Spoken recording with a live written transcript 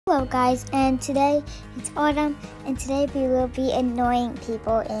Hello guys, and today it's autumn, and today we will be annoying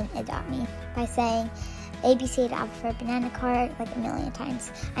people in Adopt Me by saying ABC to alphabet banana cart like a million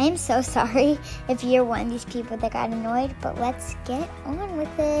times. I am so sorry if you're one of these people that got annoyed, but let's get on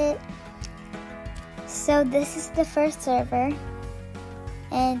with it. So this is the first server,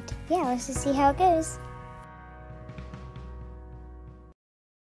 and yeah, let's just see how it goes.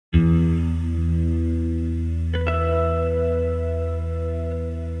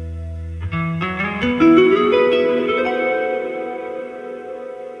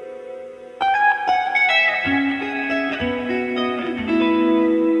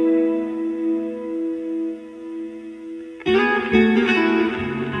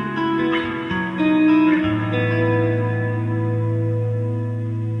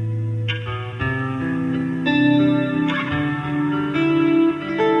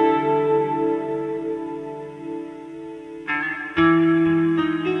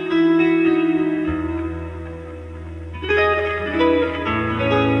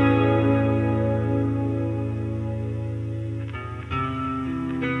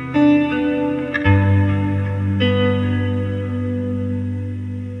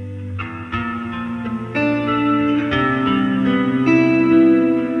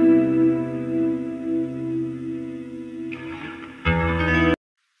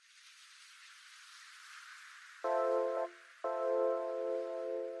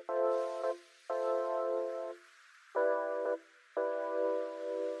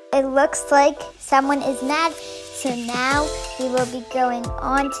 It looks like someone is mad, so now we will be going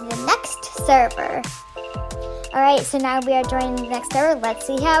on to the next server. Alright, so now we are joining the next server. Let's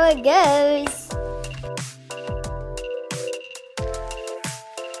see how it goes.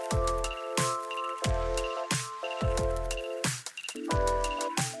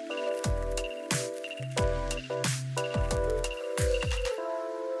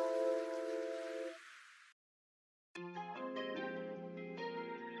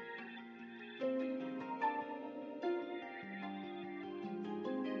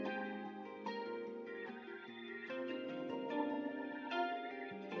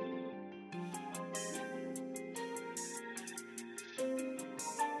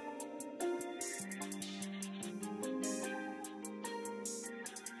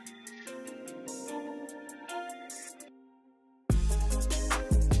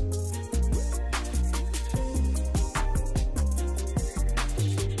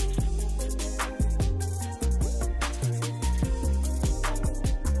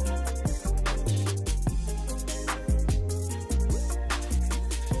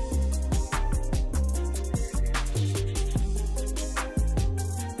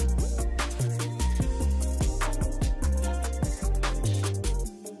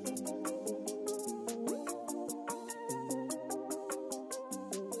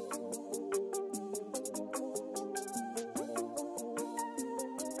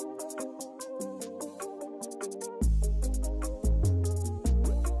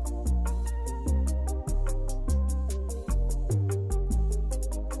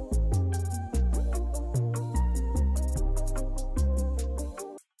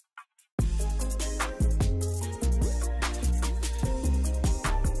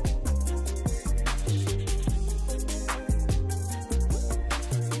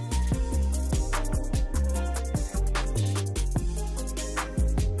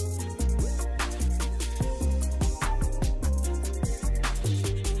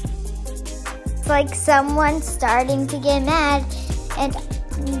 Like someone's starting to get mad, and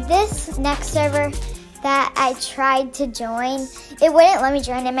this next server that I tried to join, it wouldn't let me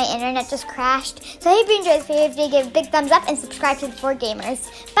join and my internet just crashed. So I hope you enjoyed this video. If you did, give a big thumbs up and subscribe to The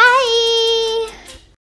 4Gamers. Bye!